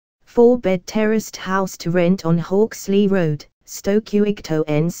4-bed terraced house to rent on Hawksley Road, Stoke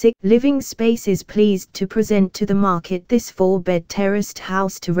N16. Living Space is pleased to present to the market this 4-bed terraced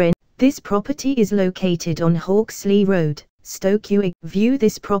house to rent. This property is located on Hawksley Road, Stoke. View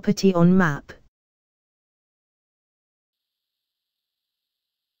this property on map.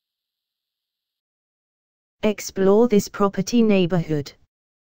 Explore this property neighborhood.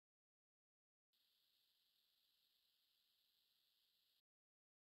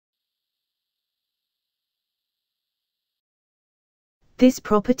 This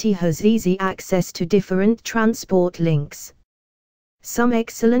property has easy access to different transport links. Some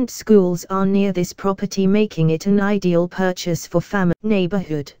excellent schools are near this property, making it an ideal purchase for family.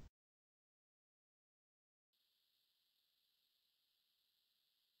 Neighborhood.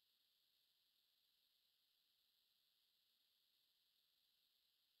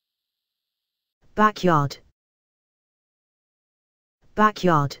 Backyard.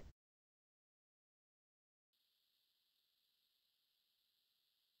 Backyard.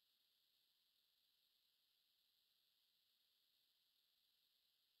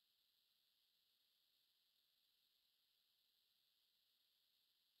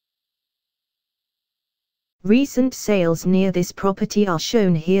 Recent sales near this property are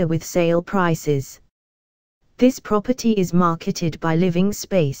shown here with sale prices. This property is marketed by Living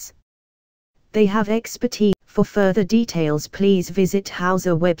Space. They have expertise. For further details, please visit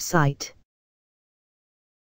Houser website.